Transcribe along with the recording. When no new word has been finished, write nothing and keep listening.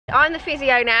I'm the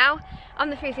physio now. I'm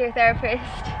the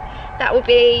physiotherapist. That will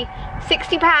be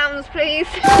 £60, please.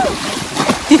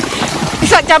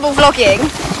 It's like double vlogging.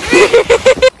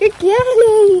 Good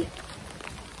girlie.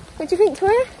 What do you think,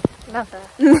 Toya? Love her.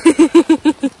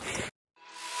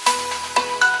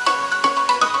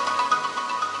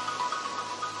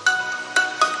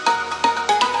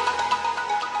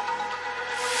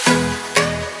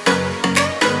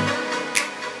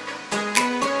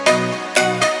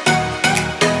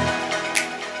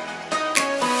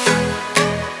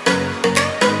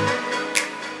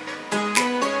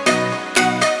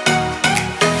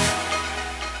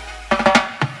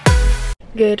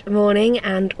 Good morning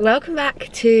and welcome back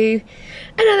to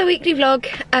another weekly vlog.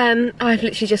 I've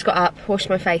literally just got up, washed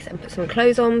my face and put some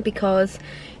clothes on because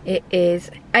it is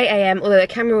 8 AM, although the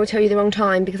camera will tell you the wrong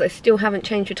time because I still haven't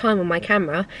changed the time on my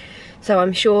camera. So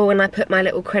I'm sure when I put my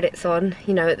little credits on,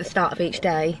 you know, at the start of each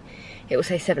day, it will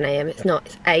say 7 AM, it's not,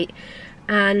 it's 8.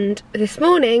 And this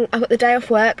morning I got the day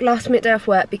off work, last minute day off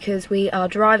work, because we are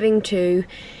driving to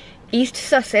East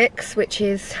Sussex, which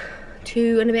is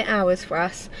 2 and a bit hours for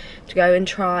us to go and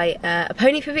try a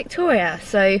pony for Victoria.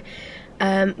 So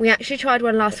we actually tried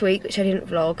one last week, which I didn't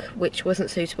vlog, which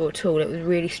wasn't suitable at all. It was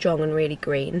really strong and really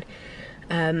green,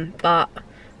 but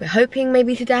we're hoping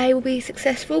maybe today will be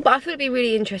successful. But I thought it'd be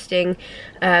really interesting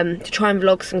to try and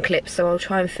vlog some clips, so I'll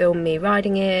try and film me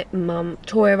riding it, Mum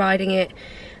Toya riding it,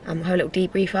 have a little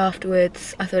debrief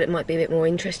afterwards. I thought it might be a bit more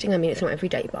interesting. I mean, it's not every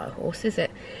day you buy a horse, is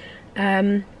it?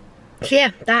 So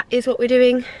yeah, that is what we're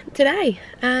doing today,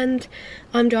 and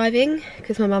I'm driving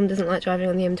because my mum doesn't like driving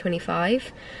on the M25,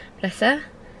 bless her.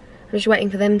 I'm just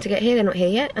waiting for them to get here. They're not here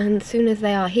yet, and as soon as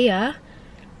they are here,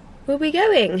 we'll be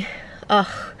going.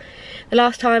 Ugh, the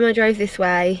last time I drove this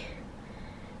way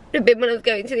would have been when I was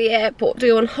going to the airport to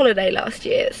go on holiday last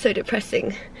year. It's so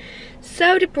depressing.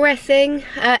 So depressing.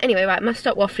 Anyway, right, must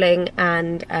stop waffling,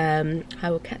 and I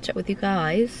will catch up with you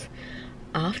guys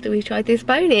after we've tried this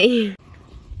pony.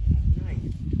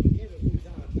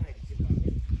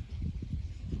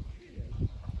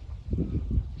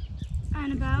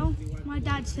 Annabelle, my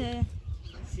dad's here.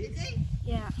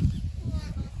 Yeah.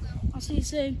 I'll see you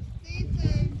soon.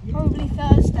 Probably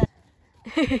Thursday.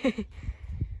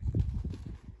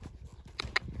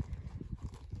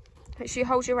 Make sure you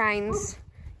hold your reins.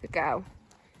 Good girl.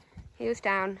 Heels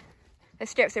down. The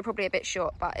stirrups are probably a bit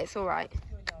short, but it's all right.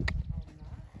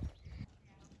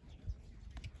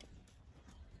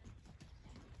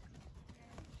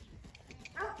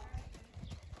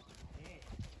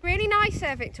 Really nice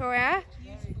there, Victoria.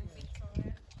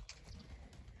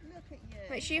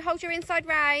 Make sure you hold your inside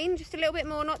rein just a little bit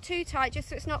more, not too tight, just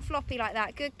so it's not floppy like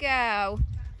that. Good girl.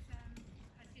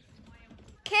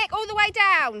 Kick all the way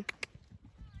down.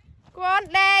 Go on,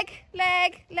 leg,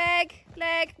 leg, leg,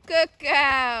 leg. Good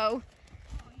girl.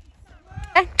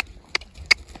 Well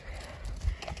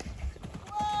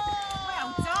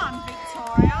done,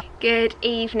 Victoria. Good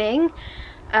evening.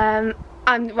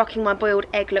 I'm rocking my boiled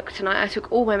egg look tonight. I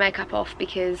took all my makeup off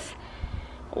because,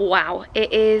 wow,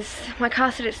 it is, my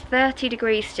car said it's 30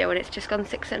 degrees still and it's just gone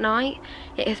 6 at night.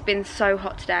 It has been so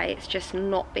hot today, it's just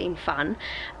not been fun.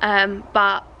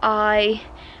 But I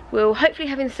will hopefully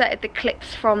have inserted the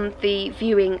clips from the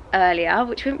viewing earlier,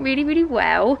 which went really, really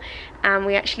well. And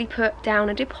we actually put down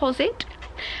a deposit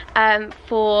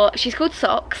for, she's called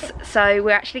Socks, so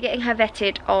we're actually getting her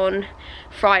vetted on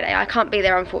Friday. I can't be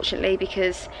there unfortunately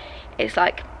because it's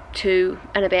like 2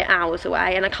 and a bit hours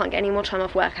away and I can't get any more time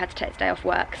off work. I had to take today off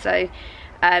work, so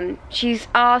she's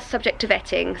our subject to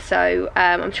vetting, so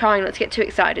I'm trying not to get too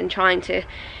excited and trying to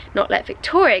not let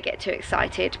Victoria get too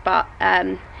excited, but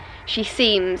she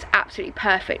seems absolutely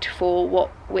perfect for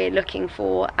what we're looking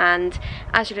for. And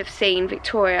as you'd have seen,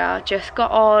 Victoria just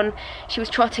got on, she was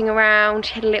trotting around,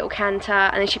 she had a little canter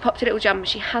and then she popped a little jump.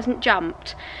 She hasn't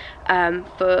jumped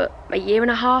for a year and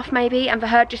a half maybe, and for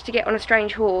her just to get on a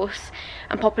strange horse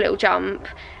and pop a little jump,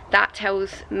 that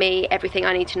tells me everything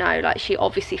I need to know. Like, she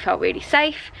obviously felt really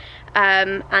safe,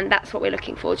 and that's what we're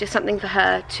looking for, just something for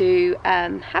her to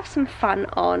have some fun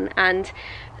on. And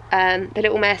the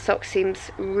little mare Socks seems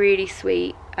really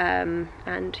sweet,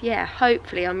 and yeah,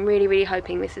 hopefully, I'm really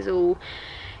hoping this is all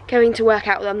going to work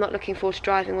out. Although I'm not looking forward to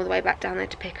driving all the way back down there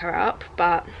to pick her up,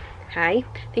 but hey,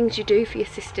 things you do for your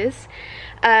sisters.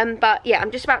 But yeah, I'm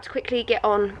just about to quickly get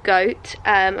on Goat.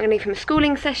 I'm going to leave from a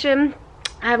schooling session.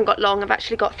 I haven't got long. I've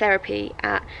actually got therapy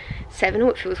at 7. Oh,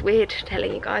 it feels weird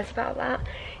telling you guys about that.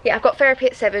 Yeah, I've got therapy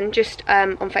at 7, just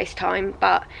on FaceTime,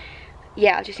 but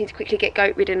yeah, I just need to quickly get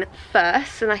Goat ridden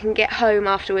first, and I can get home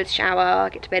afterwards, shower,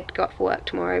 get to bed, go up for work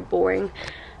tomorrow. Boring.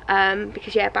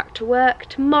 Because yeah, back to work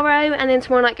tomorrow, and then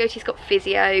tomorrow night Goatie's got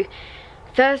physio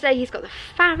Thursday he's got the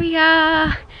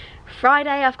farrier.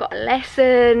 Friday I've got a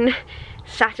lesson.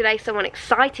 Saturday someone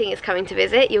exciting is coming to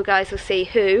visit. You guys will see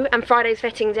who. And Friday's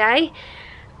vetting day.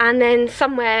 And then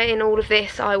somewhere in all of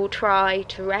this I will try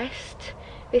to rest.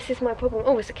 This is my problem.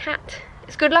 Oh, it's a cat.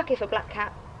 It's good luck if a black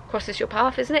cat crosses your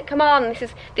path, isn't it? Come on,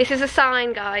 this is a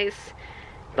sign, guys.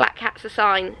 Black cat's a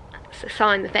sign. It's a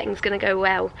sign the vetting's gonna go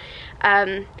well.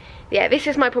 Yeah, this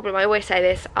is my problem. I always say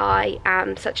this. I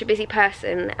am such a busy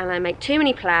person and I make too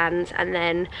many plans and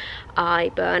then I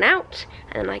burn out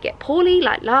and then I get poorly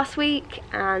like last week,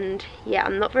 and yeah,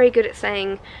 I'm not very good at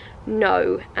saying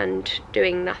no and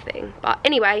doing nothing. But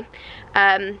anyway,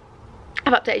 I've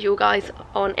updated you all guys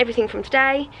on everything from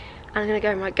today. I'm gonna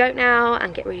go and ride goat now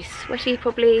and get really sweaty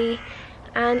probably,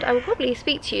 and I will probably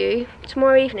speak to you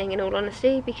tomorrow evening in all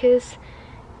honesty, because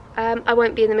I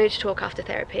won't be in the mood to talk after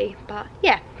therapy. But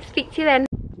yeah, speak to you then.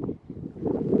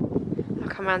 I'll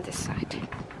come around this side.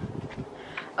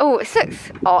 Oh,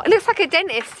 it looks like a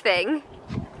dentist thing.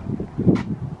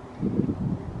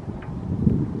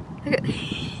 Look at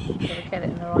Gotta get it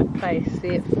in the right place.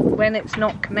 See, when it's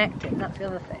not connecting, that's the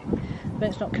other thing. When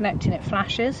it's not connecting, it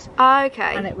flashes.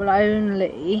 Okay. And it will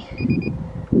only,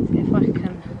 see if I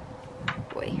can.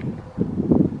 Boy.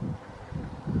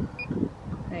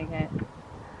 There you go.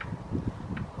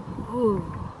 Ooh.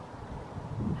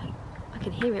 I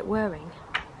can hear it whirring.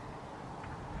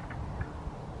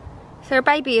 Is there a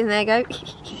baby in there, Goat?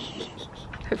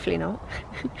 Hopefully not.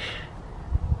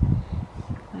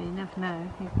 Well, you never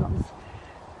know. He's got his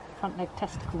front leg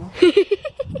testicle.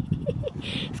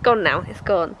 It's gone now, it's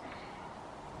gone.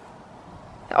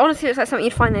 It honestly looks like something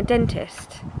you'd find in a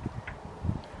dentist.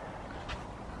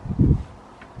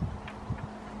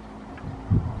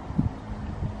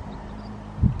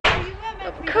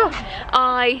 Cool.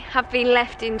 I have been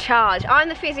left in charge. I'm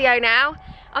the physio now.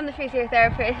 I'm the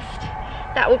physiotherapist.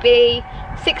 That will be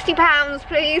 £60,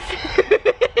 please.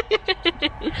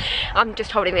 I'm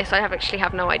just holding this. I actually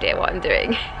have no idea what I'm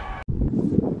doing.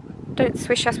 Don't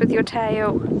swish us with your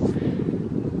tail.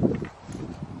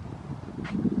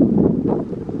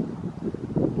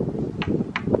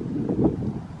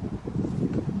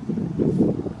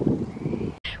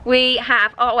 We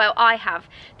have, oh well, I have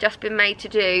just been made to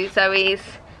do Zoe's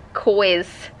quiz.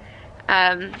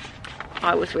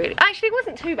 I was really, actually it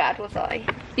wasn't too bad, was I?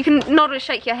 You can nod and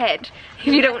shake your head if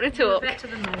you don't want to talk. Better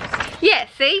than most. Yeah,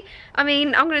 see? I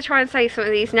mean, I'm going to try and say some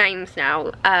of these names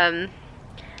now.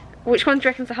 Which one do you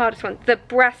reckon's the hardest one? The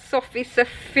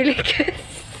Brassophicephalicus.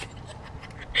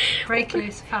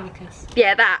 Brachiocephalicus.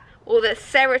 Yeah, that. Or the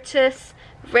Serratus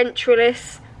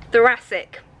ventrilis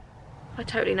thoracic. I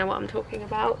totally know what I'm talking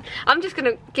about. I'm just going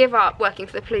to give up working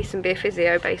for the police and be a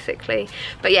physio, basically.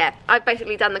 But yeah, I've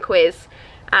basically done the quiz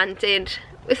and did,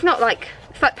 it's like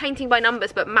painting by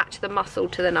numbers, but match the muscle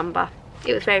to the number.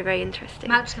 It was very, very interesting.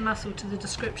 Match the muscle to the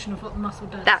description of what the muscle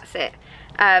does. That's it.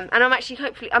 And I'm actually,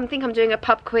 hopefully, I think I'm doing a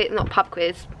pub quiz, not pub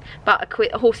quiz, but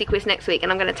a horsey quiz next week,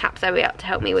 and I'm going to tap Zoe up to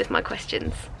help me with my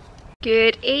questions.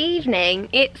 Good evening.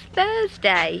 It's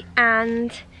Thursday,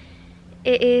 and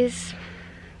it is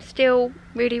still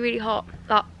really, really hot,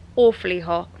 like awfully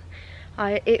hot.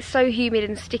 It's so humid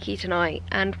and sticky tonight,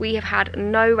 and we have had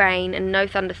no rain and no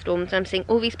thunderstorms, and I'm seeing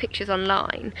all these pictures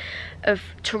online of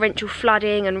torrential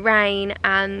flooding and rain,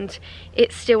 and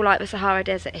it's still like the Sahara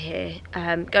Desert here.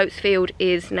 Goat's Field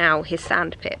is now his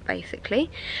sand pit,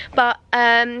 basically. But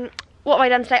what have I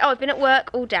done today? Oh, I've been at work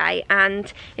all day,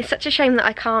 and it's such a shame that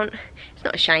I can't, it's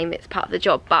not a shame, it's part of the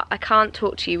job, but I can't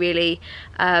talk to you really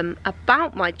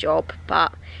about my job.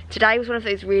 But today was one of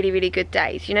those really, really good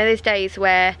days. You know those days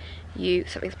where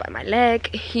something's by my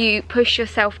leg, you push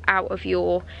yourself out of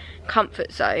your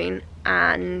comfort zone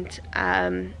and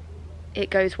it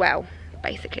goes well.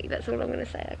 Basically, that's all I'm going to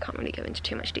say. I can't really go into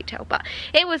too much detail, but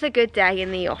it was a good day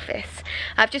in the office.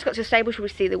 I've just got to the stable to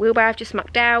see the wheelbarrow I've just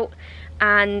mucked out,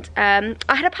 and I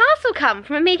had a parcel come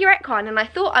from Omega Equine, and I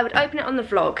thought I would open it on the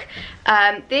vlog.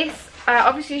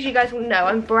 Obviously, as you guys will know,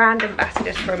 I'm brand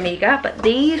ambassadors for Omega, but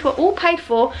these were all paid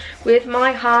for with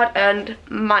my hard-earned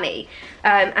money.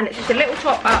 And it's just a little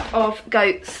top up of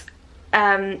Goat's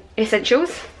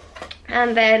essentials,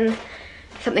 and then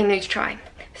something new to try.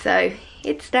 So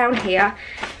it's down here.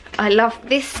 I love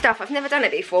this stuff. I've never done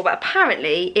it before, but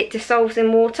apparently it dissolves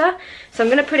in water. So I'm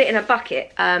going to put it in a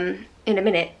bucket in a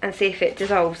minute and see if it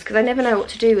dissolves, because I never know what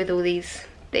to do with all these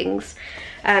things.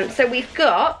 So we've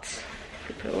got,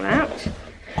 put it all out,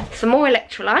 some more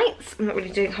electrolytes. I'm not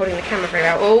really holding the camera very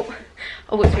well.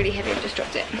 Oh, it's really heavy. I've just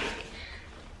dropped it.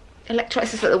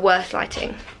 Electrolytes is like the worst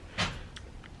lighting.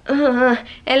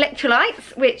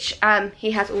 electrolytes, which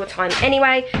he has all the time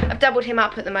anyway. I've doubled him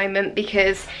up at the moment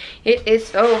because it is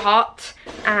so hot.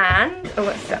 And oh,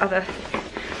 what's the other,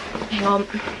 hang on,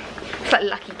 it's like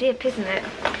lucky dip, isn't it?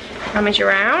 Rummage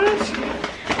around,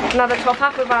 another top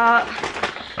up of our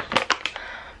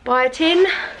biotin,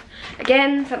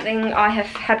 again something I have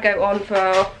had Goat on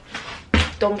for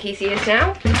donkey's years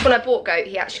now. When I bought Goat,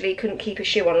 he actually couldn't keep a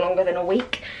shoe on longer than a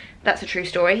week. That's a true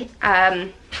story.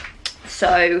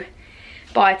 So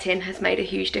biotin has made a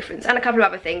huge difference, and a couple of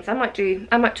other things. I might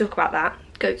talk about that,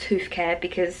 Goat's hoof care,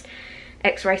 because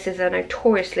ex-racers are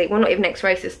notoriously, well, not even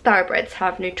ex-racers, thoroughbreds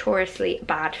have notoriously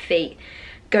bad feet.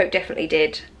 Goat definitely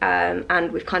did,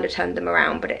 and we've kind of turned them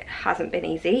around, but it hasn't been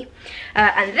easy.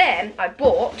 And then I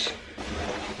bought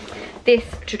this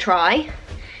to try,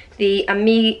 the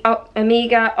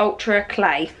Omega Ultra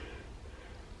Clay.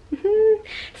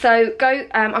 So Goat,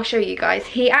 I'll show you guys.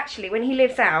 He actually, when he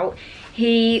lives out,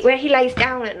 where he lays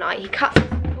down at night, he cuts,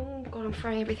 oh god, I'm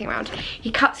throwing everything around. He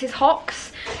cuts his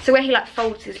hocks, so where he like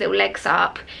folds his little legs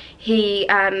up,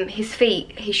 his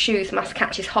feet, his shoes must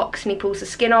catch his hocks, and he pulls the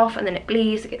skin off, and then it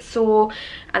bleeds, it gets sore,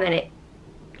 and then it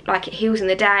heals in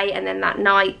the day, and then that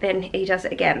night then he does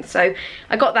it again. So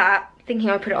I got that thinking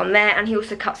I put it on there, and he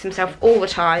also cuts himself all the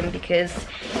time because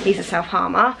he's a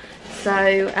self-harmer.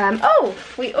 So oh,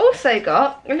 we also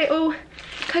got a little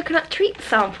coconut treat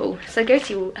sample. So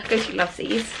Goaty loves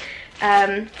these.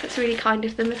 That's really kind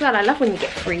of them as well. I love when you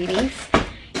get freebies.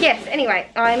 Yes, anyway,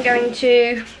 I'm going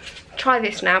to try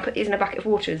this now, put these in a bucket of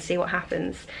water and see what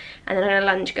happens. And then I'm going to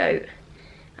lunge Goat.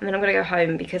 And then I'm going to go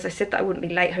home because I said that I wouldn't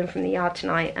be late home from the yard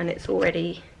tonight, and it's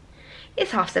 7:30.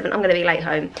 I'm going to be late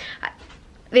home.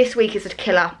 This week is a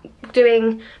killer.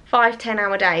 Doing 5-10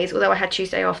 hour days, although I had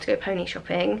Tuesday off to go pony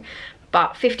shopping.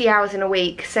 But 50 hours in a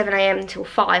week, 7 AM until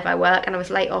 5 I work, and I was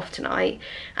late off tonight.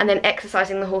 And then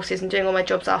exercising the horses and doing all my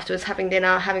jobs afterwards, having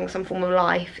dinner, having some form of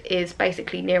life is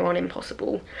basically near on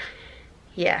impossible.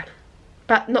 Yeah.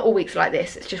 But not all weeks like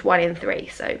this, it's just 1 in 3,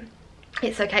 so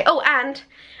it's okay. Oh, and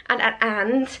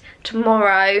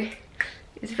tomorrow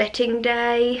is vetting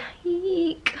day.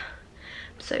 Eek.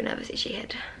 I'm so nervous, itchy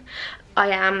head. I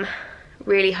am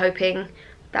really hoping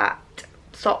that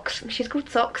Socks, she's called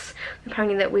Socks,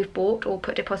 apparently, that we've bought or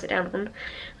put a deposit down on.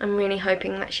 I'm really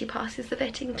hoping that she passes the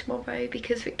vetting tomorrow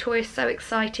because Victoria's so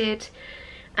excited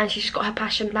and she's just got her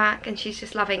passion back and she's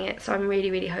just loving it. So I'm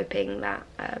really hoping that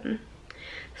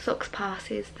Socks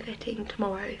passes the vetting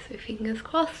tomorrow. So fingers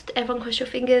crossed, everyone cross your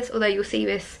fingers, although you'll see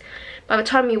this, by the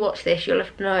time you watch this, you'll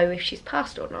have to know if she's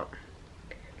passed or not.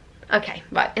 Okay,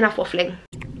 right, enough waffling.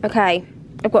 Okay,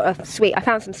 I've got a sweet, I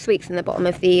found some sweets in the bottom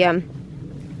of the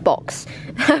box.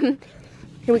 Here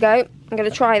we go. I'm going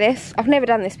to try this. I've never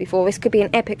done this before. This could be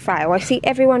an epic fail. I see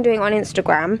everyone doing it on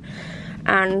Instagram,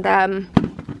 and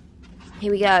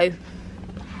here we go.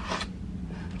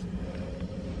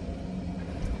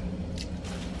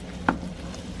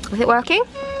 Is it working?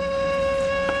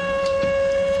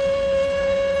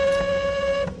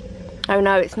 Oh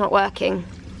no, it's not working.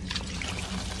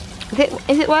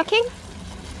 Is it working?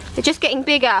 It's just getting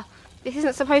bigger. This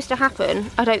isn't supposed to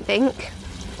happen, I don't think.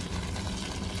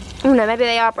 Oh no, maybe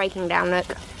they are breaking down,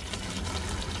 look.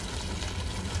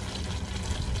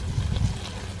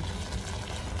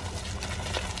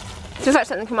 It's just like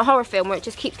something from a horror film where it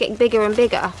just keeps getting bigger and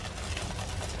bigger.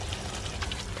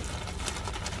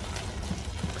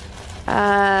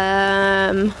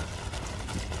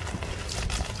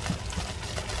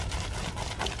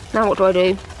 Now what do I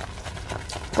do?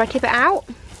 Do I tip it out?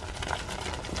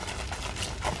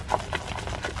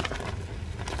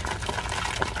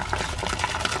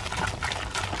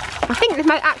 I think this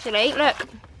might actually, look.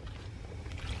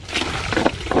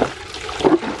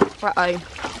 Uh-oh.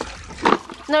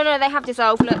 No, they have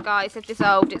dissolved. Look, guys, they've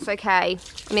dissolved. It's okay.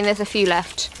 I mean, there's a few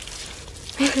left.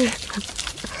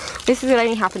 This will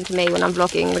only happen to me when I'm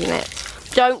vlogging, wouldn't it?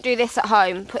 Don't do this at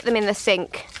home. Put them in the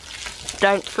sink.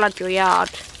 Don't flood your yard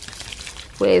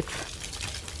with...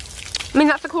 I mean,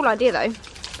 that's a cool idea, though.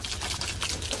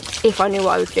 If I knew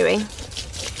what I was doing.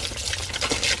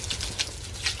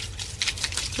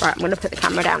 Right, I'm going to put the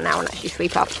camera down now and actually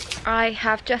sweep up. I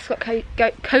have just got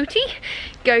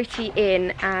Goaty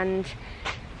in, and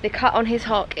the cut on his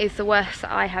hock is the worst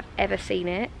that I have ever seen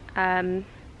it.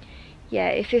 Yeah,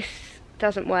 if this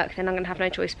doesn't work, then I'm going to have no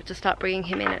choice but to start bringing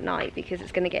him in at night because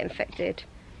it's going to get infected.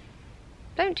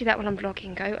 Don't do that when I'm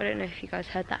vlogging, Goat. I don't know if you guys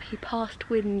heard that. He passed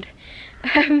wind.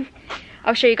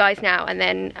 I'll show you guys now, and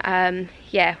then,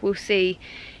 yeah, we'll see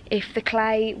if the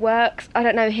clay works. I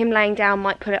don't know, him laying down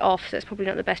might put it off, so it's probably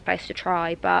not the best place to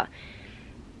try, but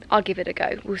I'll give it a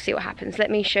go. We'll see what happens.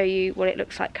 Let me show you what it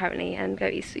looks like currently, and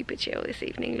Goaty's super chill this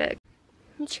evening, look.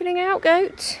 You chilling out,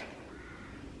 goat?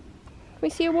 Can we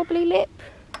see your wobbly lip?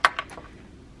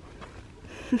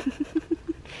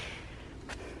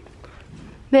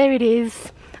 There it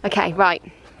is. Okay, right.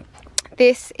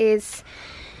 This is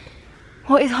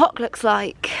what his hock looks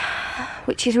like,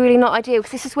 which is really not ideal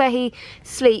because this is where he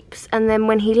sleeps, and then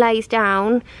when he lays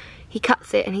down he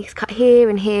cuts it, and he's cut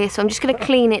here and here. So I'm just going to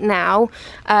clean it now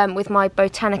with my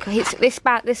Botanica.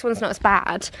 This one's not as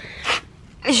bad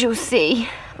as you'll see,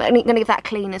 but I'm going to give that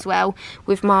clean as well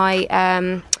with my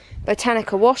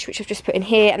Botanica wash, which I've just put in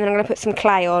here, and then I'm going to put some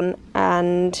clay on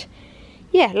and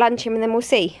yeah, lunge him, and then we'll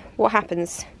see what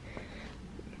happens.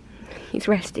 He's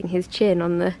resting his chin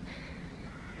on the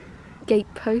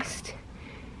gate post.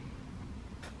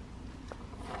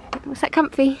 Was that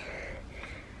comfy?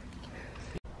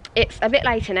 It's a bit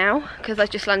later now because I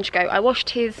just lunged Goat. I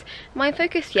washed his, am I in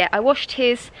focus? Yeah, I washed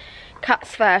his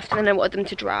cuts first and then I wanted them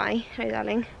to dry. Hey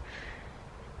darling.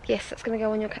 Yes, that's going to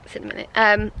go on your cuts in a minute.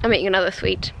 I'm eating another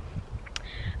sweet.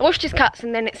 I washed his cuts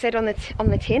and then it said on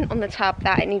the tub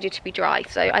that it needed to be dry,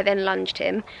 so I then lunged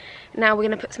him. Now we're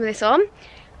going to put some of this on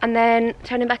and then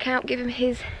turn him back out, give him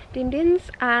his din-dins,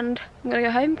 and I'm going to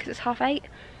go home because it's 8:30.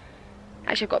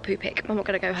 Actually, I've got a poo pick. I'm not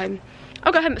going to go home.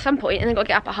 I'll go home at some point and then got to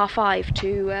get up at 5:30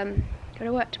 to go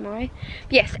to work tomorrow.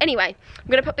 But yes, anyway, I'm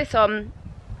going to put this on,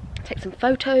 take some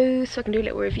photos so I can do a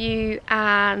little review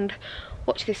and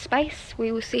watch this space.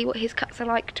 We will see what his cuts are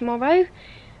like tomorrow.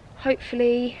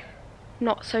 Hopefully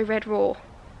not so red raw.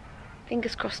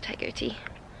 Fingers crossed, hey goatee.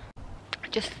 I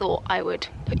just thought I would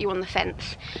put you on the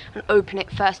fence and open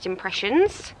it first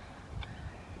impressions.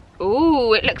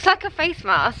 Ooh, it looks like a face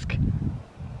mask.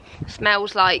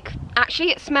 Smells like,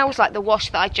 actually it smells like the wash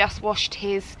that I just washed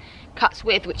his cuts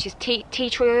with, which is tea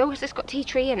tree oil. Has this got tea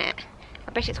tree in it?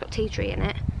 I bet it's got tea tree in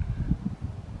it.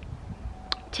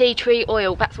 Tea tree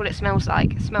oil, that's what it smells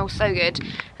like. It smells so good.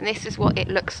 And this is what it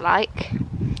looks like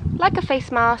a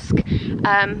face mask.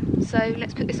 So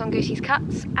let's put this on Goosey's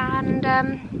cuts and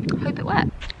hope it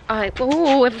works.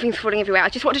 Oh, everything's falling everywhere. I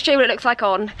just want to show you what it looks like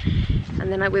on,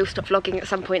 and then I will stop vlogging at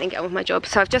some point and get on with my job.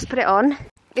 So I've just put it on.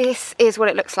 This is what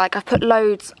it looks like. I've put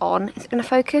loads on. Is it going to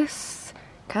focus?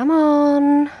 Come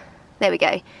on. There we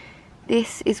go.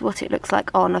 This is what it looks like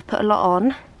on. I've put a lot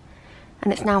on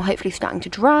and it's now hopefully starting to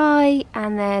dry,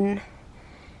 and then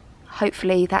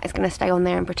hopefully that is going to stay on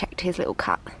there and protect his little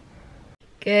cut.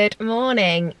 Good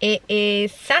morning. It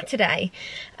is Saturday.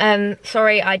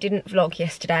 Sorry I didn't vlog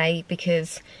yesterday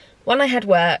because 1, I had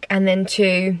work, and then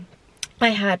 2, I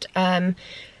had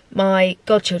my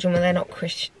godchildren. Well, they're not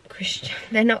Christian.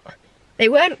 They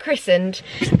weren't christened,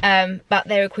 but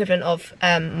they're equivalent of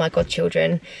my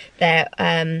godchildren. They're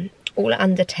all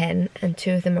under 10 and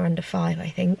 2 of them are under 5, I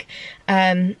think.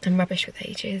 I'm rubbish with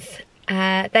ages.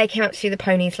 They came out to see the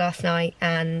ponies last night,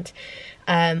 and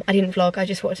I didn't vlog. I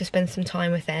just wanted to spend some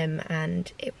time with them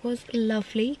and it was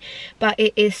lovely. But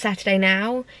it is Saturday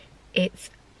now.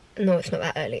 No, it's not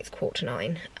that early, it's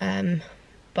 9:15.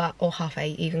 But, or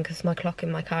 8:30 even, because my clock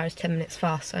in my car is 10 minutes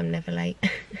fast, so I'm never late.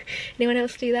 Anyone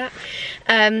else do that?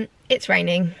 It's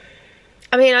raining.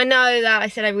 I mean, I know that I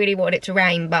said I really wanted it to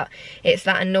rain, but it's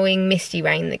that annoying misty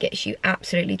rain that gets you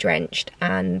absolutely drenched,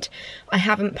 and I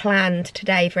haven't planned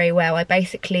today very well. I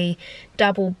basically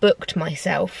double booked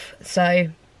myself, so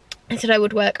I said I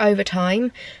would work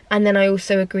overtime, and then I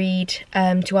also agreed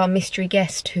to our mystery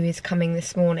guest who is coming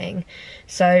this morning.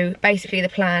 So basically the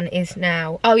plan is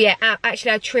now, oh yeah,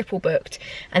 actually I triple booked,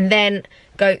 and then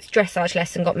Goat's dressage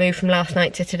lesson got moved from last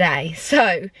night to today.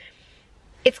 So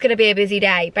it's going to be a busy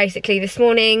day. Basically this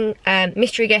morning,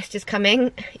 mystery guest is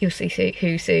coming. You'll see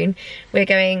who soon. We're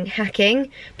going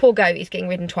hacking. Poor Goat is getting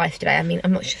ridden twice today. I mean,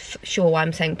 I'm not sure why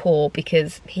I'm saying poor,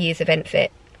 because he is event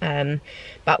fit.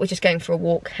 But we're just going for a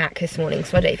walk hack this morning,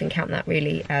 so I don't even count that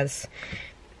really, as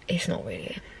it's not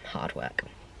really hard work.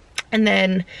 And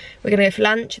then we're going to go for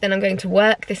lunch, then I'm going to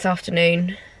work this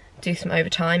afternoon, do some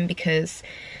overtime because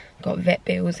I've got vet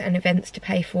bills and events to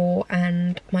pay for,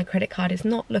 and my credit card is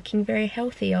not looking very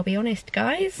healthy, I'll be honest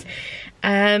guys.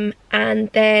 And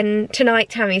then tonight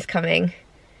Tammy's coming.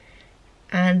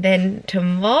 And then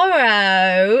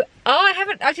tomorrow,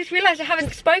 I just realised I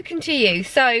haven't spoken to you.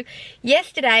 So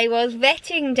yesterday was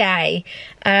vetting day.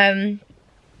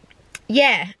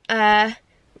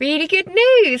 Really good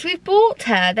news. We've bought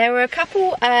her. There were a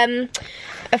couple of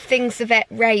things the vet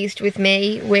raised with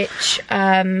me, which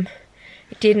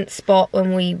didn't spot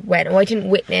when we went, or I didn't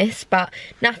witness, but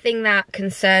nothing that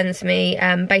concerns me.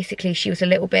 Basically she was a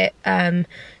little bit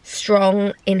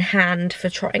strong in hand for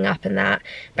trotting up, and that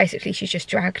basically she's just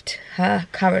dragged her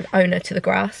current owner to the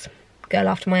grass. Girl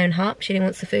after my own heart, she didn't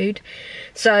want the food.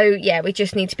 So yeah, we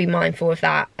just need to be mindful of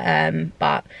that,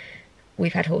 but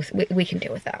we've had horse, we can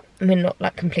deal with that. We're not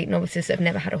like complete novices that have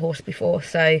never had a horse before,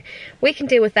 so we can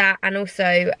deal with that. And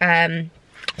also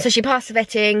so she passed the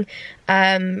vetting.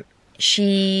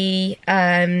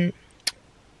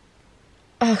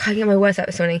 Oh, I can't get my words out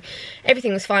this morning.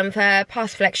 Everything was fine with her.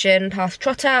 Passed flexion, passed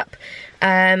trot up,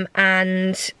 and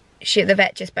the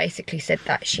vet just basically said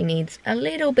that she needs a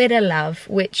little bit of love,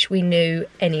 which we knew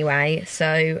anyway.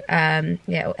 So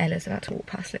yeah, Ella's about to walk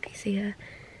past. Look, you see her?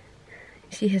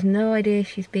 She has no idea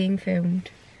she's being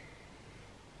filmed.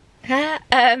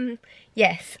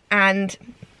 Yes, and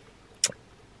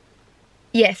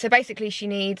yeah, so basically she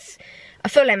needs a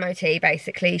full MOT.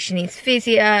 Basically she needs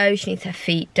physio, she needs her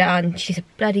feet done, she's a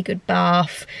bloody good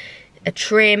bath, a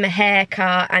trim, a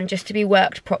haircut, and just to be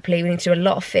worked properly we need to do a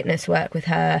lot of fitness work with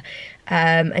her.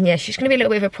 And yeah, she's going to be a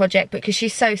little bit of a project, but because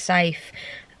she's so safe,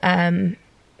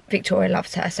 Victoria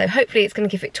loves her, so hopefully it's going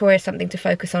to give Victoria something to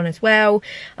focus on as well.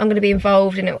 I'm going to be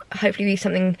involved, and it'll hopefully be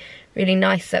something really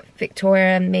nice that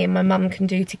Victoria and me and my mum can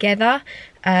do together.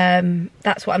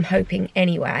 That's what I'm hoping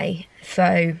anyway,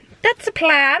 so that's the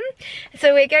plan.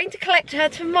 So we're going to collect her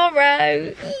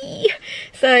tomorrow.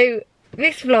 So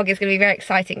this vlog is going to be very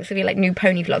exciting. It's going to be like new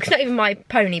pony vlog. It's not even my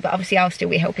pony, but obviously I'll still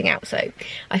be helping out, so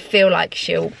I feel like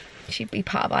she'd be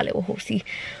part of our little horsey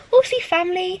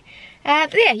family.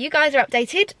 But yeah, you guys are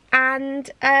updated,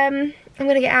 and I'm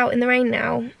going to get out in the rain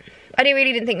now. I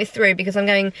really didn't think this through because I'm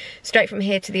going straight from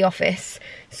here to the office,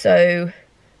 so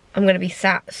I'm going to be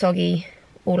sat soggy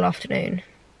all afternoon.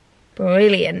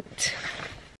 Brilliant.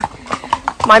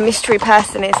 My mystery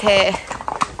person is here.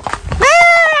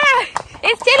 Ah,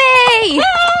 it's Tilly!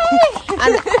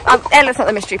 And Ella's not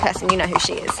the mystery person, you know who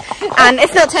she is. And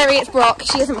it's not Terry, it's Brock.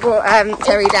 She hasn't brought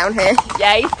Terry down here.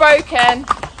 Yeah, he's broken.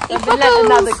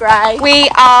 Another grey. We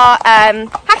are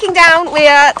hacking down. We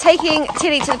are taking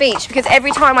Tilly to the beach because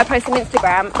every time I post on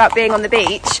Instagram about being on the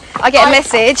beach, I get a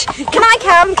message. Can I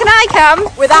come? Can I come?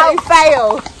 Without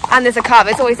fail. And there's a car.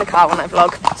 There's always a car when I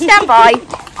vlog. Stand by.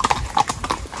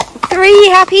 3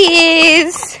 happy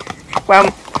ears. Well,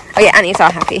 oh yeah, Annie's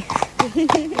are happy.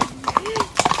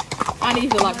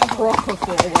 Annie's are like proper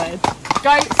forward.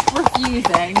 Goat's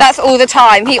refusing. That's all the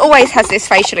time. He always has this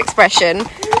facial expression.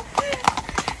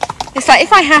 It's like,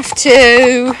 if I have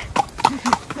to...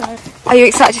 Are you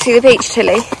excited to see the beach,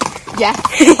 Tilly? Yeah.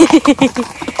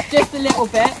 Just a little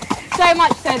bit. So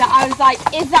much so that I was like,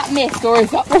 is that mist or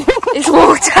is that water? It's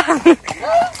water.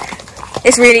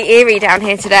 It's really eerie down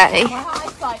here today. My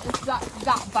eyesight is that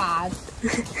bad.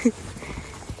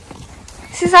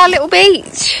 This is our little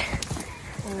beach.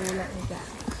 Oh, let me get.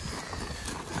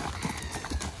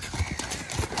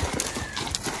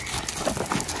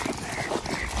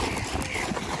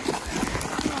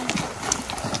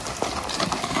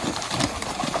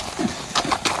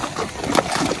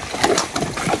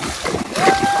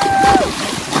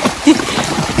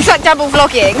 It's like double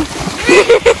vlogging.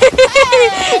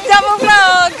 Double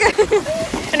vlog.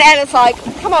 And Ella's like,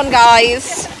 come on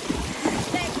guys.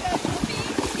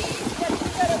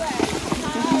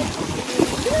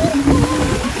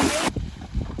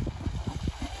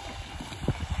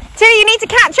 Tilly, you need to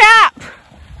catch up.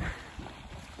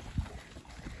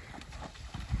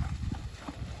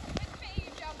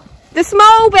 The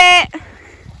small bit.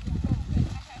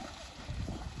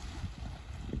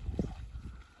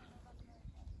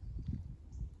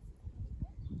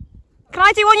 Can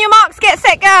I do on your marks, get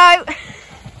set, go?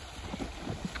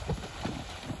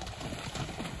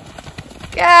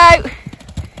 Go.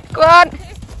 Go on.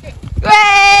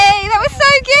 Way, that was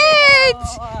so good.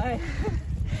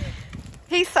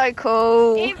 He's so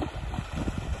cool.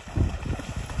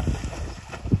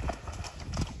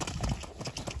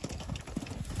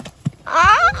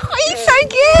 Ah, he's so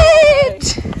good.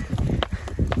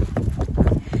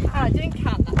 I didn't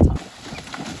count that time.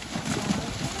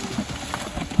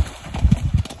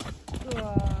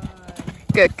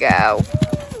 Good girl.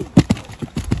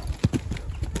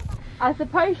 I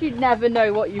suppose you'd never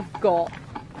know what you've got.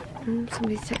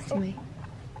 Somebody's texting me.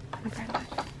 My granddad.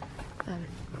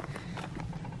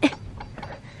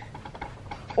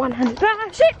 100. Ah,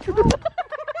 shit!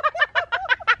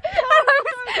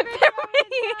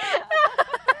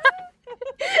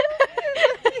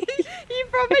 You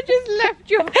probably just left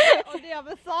your foot on the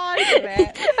other side of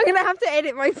it. I'm gonna have to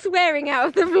edit my swearing out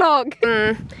of the vlog.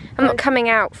 I'm not coming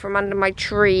out from under my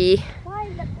tree. Why?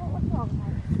 What's wrong?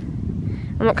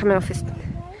 I'm not coming off this.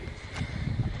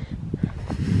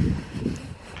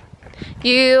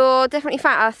 You're definitely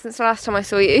fatter since the last time I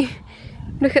saw you.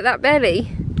 Look at that belly.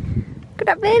 Look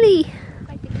at that belly.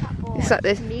 It's like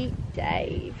this. Meet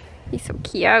Dave. He's so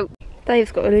cute.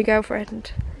 Dave's got a new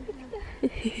girlfriend.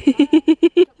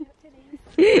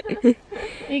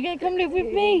 you going to come live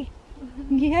with me?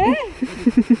 Yeah.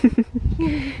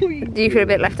 Do you feel a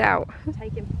bit left out?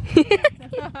 Take him.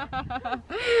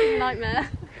 Nightmare.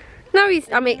 No,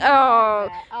 he's, I mean, oh.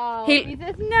 He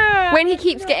says no. When he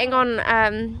keeps getting on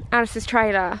Alice's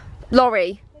trailer.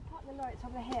 Lorry. They parked the lorry at the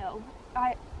top of the hill.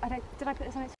 Did I put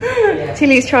this on its...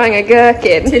 Tilly's trying a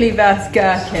gherkin. Tilly versus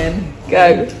gherkin.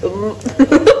 Go.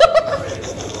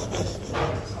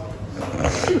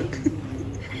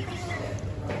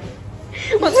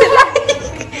 What's it like?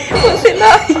 What's it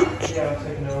like?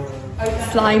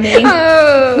 Slimy.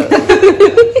 Oh.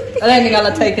 I don't think I'll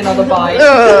have taken another bite.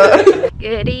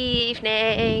 Good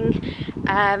evening.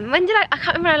 When did I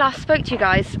can't remember when I last spoke to you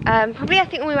guys. Probably I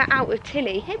think when we were out with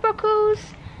Tilly. Hey Brockles.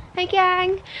 Hey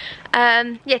gang.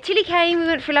 Yeah, Tilly came, we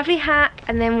went for a lovely hack,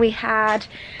 and then we had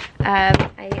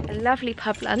a lovely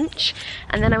pub lunch,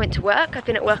 and then I went to work. I've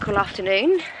been at work all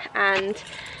afternoon, and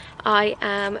I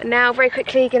am now very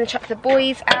quickly going to chuck the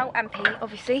boys out, and Pete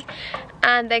obviously,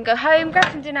 and then go home, grab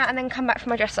some dinner, and then come back for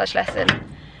my dressage lesson.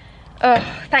 Oh,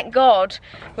 thank God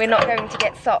we're not going to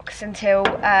get socks until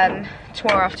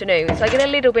tomorrow afternoon, so I get a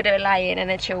little bit of a lay-in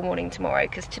and a chill morning tomorrow,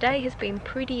 because today has been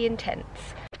pretty intense.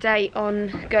 Update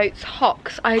on Goat's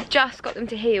hocks. I just got them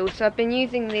to heal, so I've been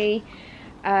using the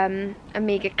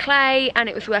Omega clay, and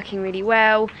it was working really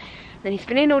well. Then he's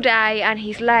been in all day, and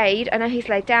he's laid, I know he's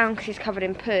laid down because he's covered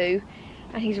in poo,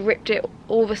 and he's ripped it,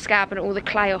 all the scab and all the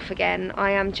clay off again. I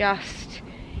am just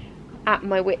at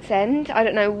my wit's end. I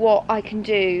don't know what I can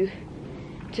do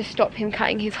to stop him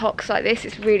cutting his hocks like this.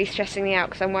 It's really stressing me out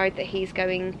because I'm worried that they're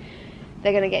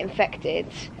going to get infected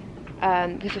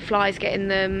because the flies get in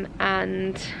them,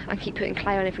 and I keep putting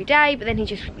clay on every day, but then he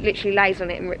just literally lays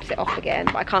on it and rips it off again,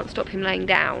 but I can't stop him laying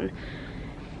down.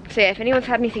 So yeah, if anyone's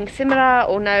had anything similar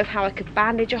or know of how I could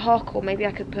bandage a hock, or maybe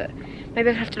I could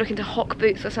have to look into hock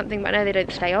boots or something, but I know they don't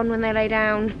stay on when they lay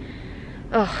down.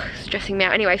 Oh, stressing me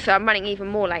out. Anyway, so I'm running even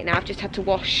more late now. I've just had to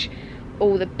wash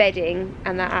all the bedding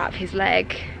and that out of his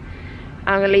leg.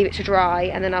 I'm going to leave it to dry,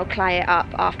 and then I'll clay it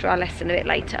up after our lesson a bit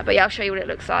later. But yeah, I'll show you what it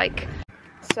looks like.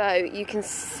 So you can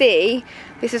see,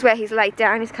 this is where he's laid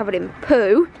down. He's covered in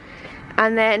poo.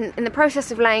 And then in the process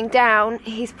of laying down,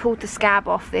 he's pulled the scab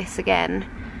off this again.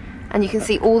 And you can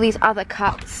see all these other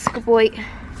cuts. Good boy.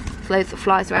 There's loads of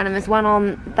flies around, and there's one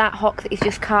on that hock that he's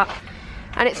just cut.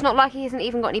 And it's not like he hasn't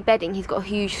even got any bedding. He's got a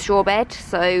huge straw bed,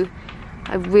 so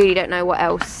I really don't know what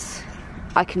else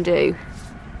I can do.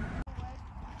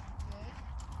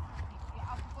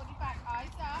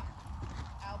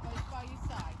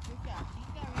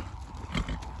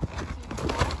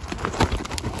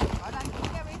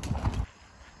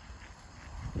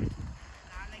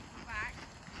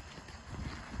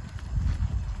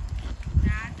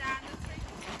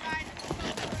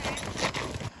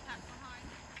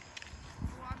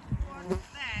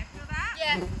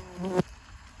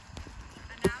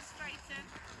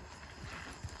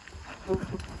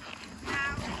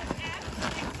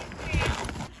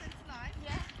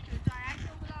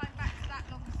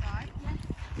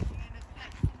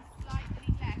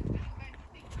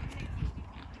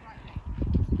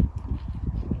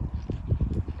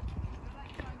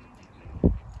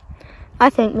 I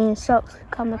think me and Socks could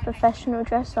become a professional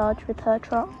dressage with her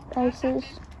trot paces.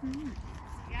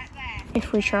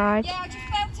 If we tried. Yeah, I just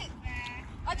felt it.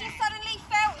 I just suddenly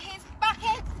felt his back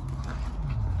end.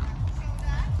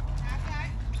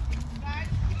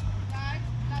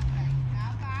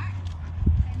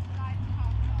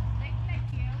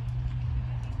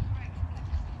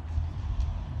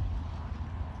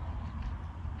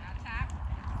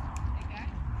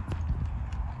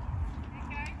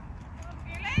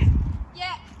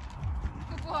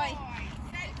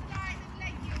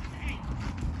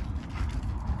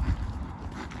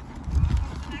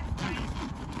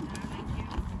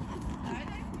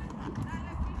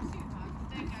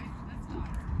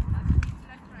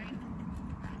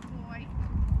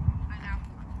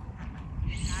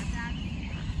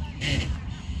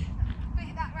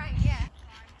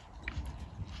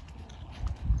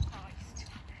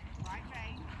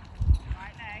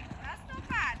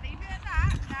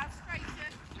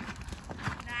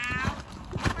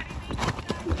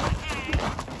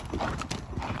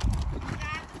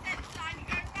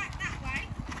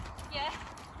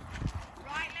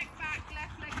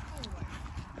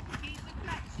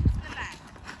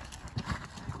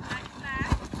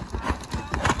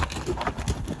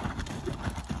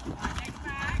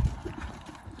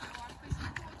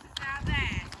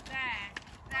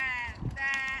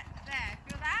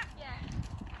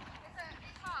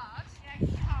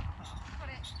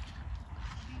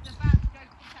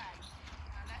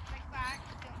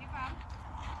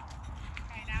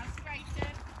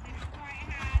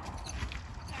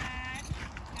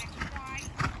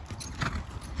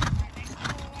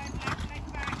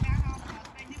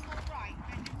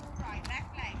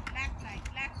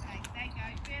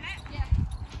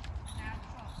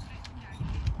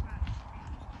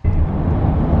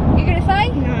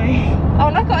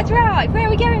 got to drive. Where are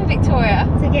we going, Victoria?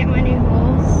 To get my new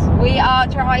horse. We are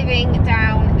driving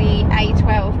down the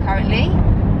A12 currently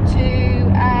to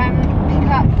pick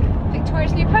up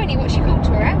Victoria's new pony. What's she called,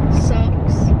 Tora?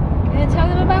 Socks. You gonna tell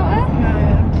them about her?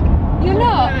 No. You're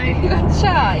not? No. You're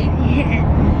shy?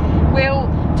 Yeah.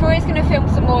 Toria's going to film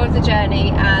some more of the journey,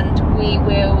 and we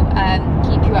will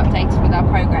keep you updated with our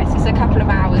progress. It's a couple of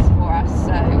hours for us,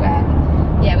 so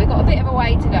yeah, we've got a bit of a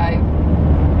way to go.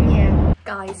 Yeah.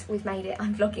 Guys, we've made it.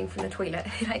 I'm vlogging from the toilet.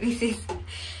 Like, this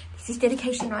is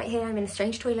dedication right here. I'm in a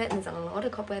strange toilet and there's a lot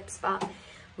of cobwebs, but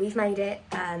we've made it.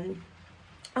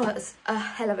 Oh, it was a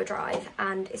hell of a drive,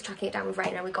 and it's tracking it down with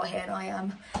rain, and we got here and I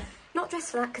am not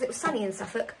dressed for that because it was sunny in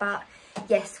Suffolk, but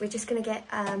yes, we're just going to get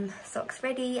Socks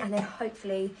ready, and then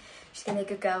hopefully she's going to be a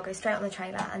good girl, go straight on the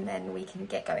trailer, and then we can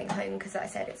get going home, because like I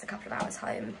said, it's a couple of hours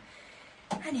home.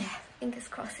 And yeah, fingers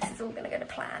crossed this is all going to go to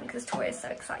plan, because Toria's so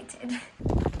excited.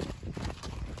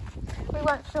 We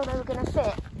weren't sure they were going to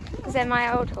fit, because they're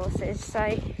my old horses,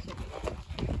 so...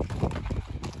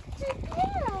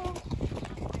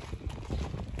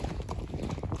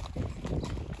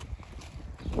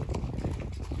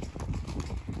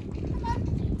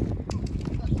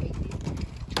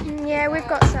 Yeah, we've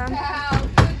got some. Good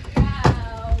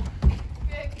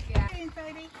girl.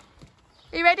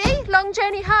 Are you ready? Long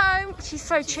journey home. She's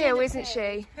so chill, isn't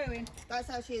she? That's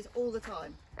how she is all the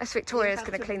time. That's Victoria's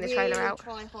going to clean the trailer out.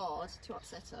 Try hard to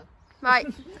upset her. Right,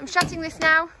 I'm shutting this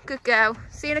now. Good girl.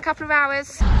 See you in a couple of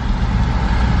hours.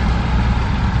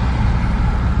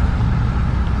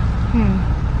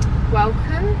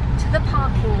 Welcome to the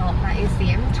parking lot that is the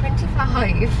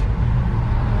M25.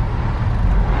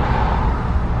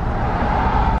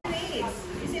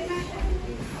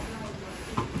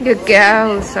 Good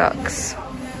girl, Socks.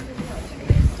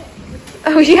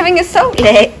 Oh, is she having a salt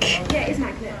lick? Yeah, it's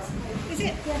magnets. Is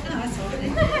it? Oh, that's all right.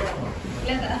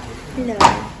 Leather.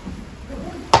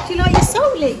 No. Do you like your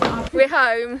salt lick? We're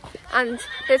home and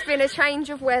there's been a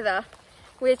change of weather.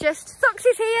 Socks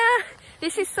is here.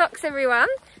 This is Socks, everyone.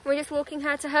 We're just walking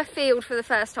her to her field for the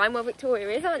first time. Well, Victoria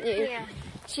is, aren't you? Yeah.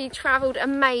 She travelled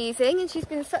amazing and she's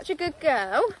been such a good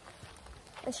girl.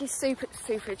 And she's super,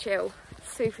 super chill.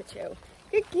 Super chill.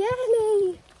 Good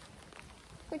girlie.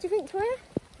 What do you think, Toya?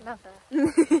 Love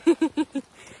her.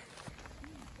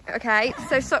 Okay,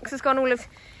 so Socks has gone all of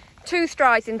 2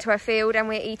 strides into her field and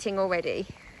we're eating already.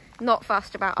 Not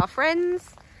fussed about our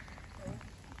friends.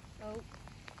 Oh.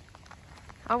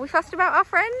 Are we fussed about our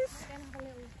friends? Have a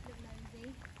little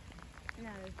nosy. No.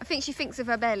 I think she thinks of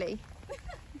her belly.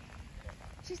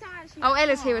 She's not actually. Oh,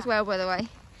 Ella's here as well, by the way.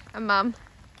 And Mum.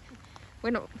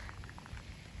 We're not...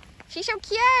 She's so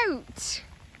cute!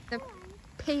 The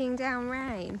peeing down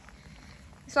rain.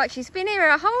 It's like she's been here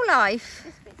her whole life.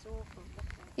 This bit's awful.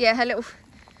 Yeah, her little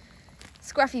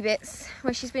scruffy bits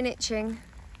where she's been itching.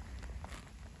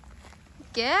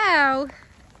 Girl!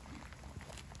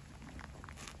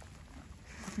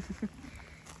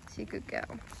 She's a good girl.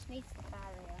 Needs the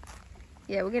barrier.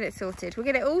 Yeah, we'll get it sorted. We'll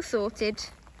get it all sorted.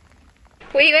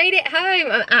 We made it home.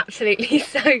 I'm absolutely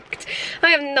soaked.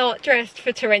 I am not dressed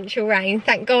for torrential rain.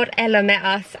 Thank God Ella met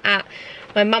us at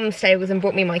my mum's stables and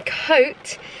brought me my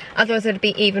coat. Otherwise it'd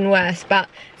be even worse. But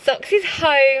Socks is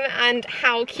home, and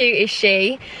how cute is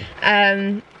she?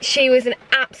 She was an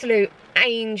absolute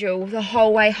angel the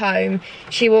whole way home.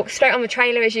 She walked straight on the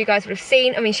trailer, as you guys would have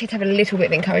seen. I mean, she had to have a little bit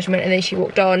of encouragement, and then she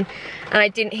walked on, and I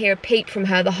didn't hear a peep from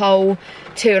her the whole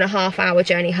 2.5 hour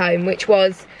journey home, which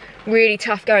was really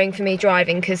tough going for me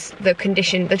driving, because the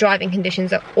driving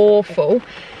conditions are awful.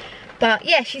 But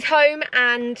yeah, she's home,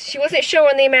 and she wasn't sure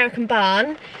on the American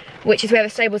barn, which is where the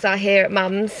stables are here at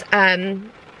Mum's.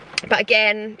 But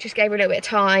again, just gave her a little bit of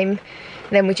time, and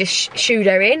then we just shooed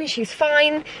her in. She's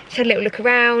fine. She had a little look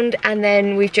around, and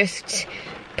then we've just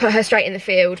put her straight in the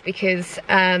field, because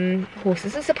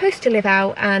horses are supposed to live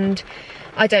out, and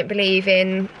I don't believe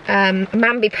in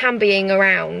mamby-pambying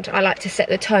around. I like to set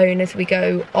the tone as we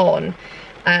go on.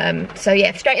 So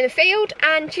yeah, straight in the field,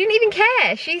 and she didn't even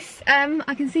care. She's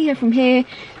I can see her from here.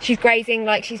 She's grazing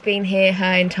like she's been here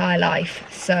her entire life.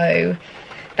 So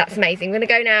that's amazing. I'm gonna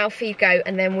go now, feed goat,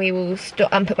 and then we will stop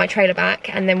and put my trailer back,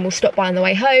 and then we'll stop by on the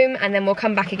way home, and then we'll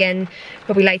come back again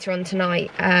probably later on tonight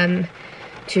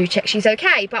to check she's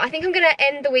okay. But I think I'm gonna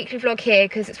end the weekly vlog here,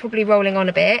 because it's probably rolling on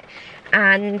a bit.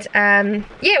 And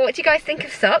yeah, what do you guys think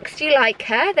of Socks? Do you like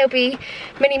her? There'll be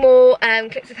many more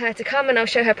clips of her to come, and I'll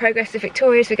show her progress with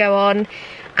Victoria as we go on.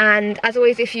 And as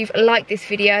always, if you've liked this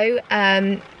video,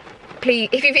 please,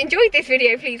 if you've enjoyed this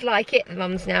video, please like it.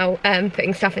 Mum's now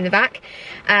putting stuff in the back.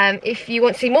 If you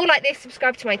want to see more like this,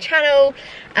 subscribe to my channel,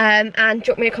 and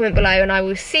drop me a comment below, and I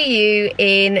will see you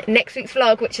in next week's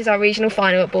vlog, which is our regional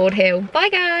final at Borde Hill. Bye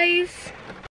guys.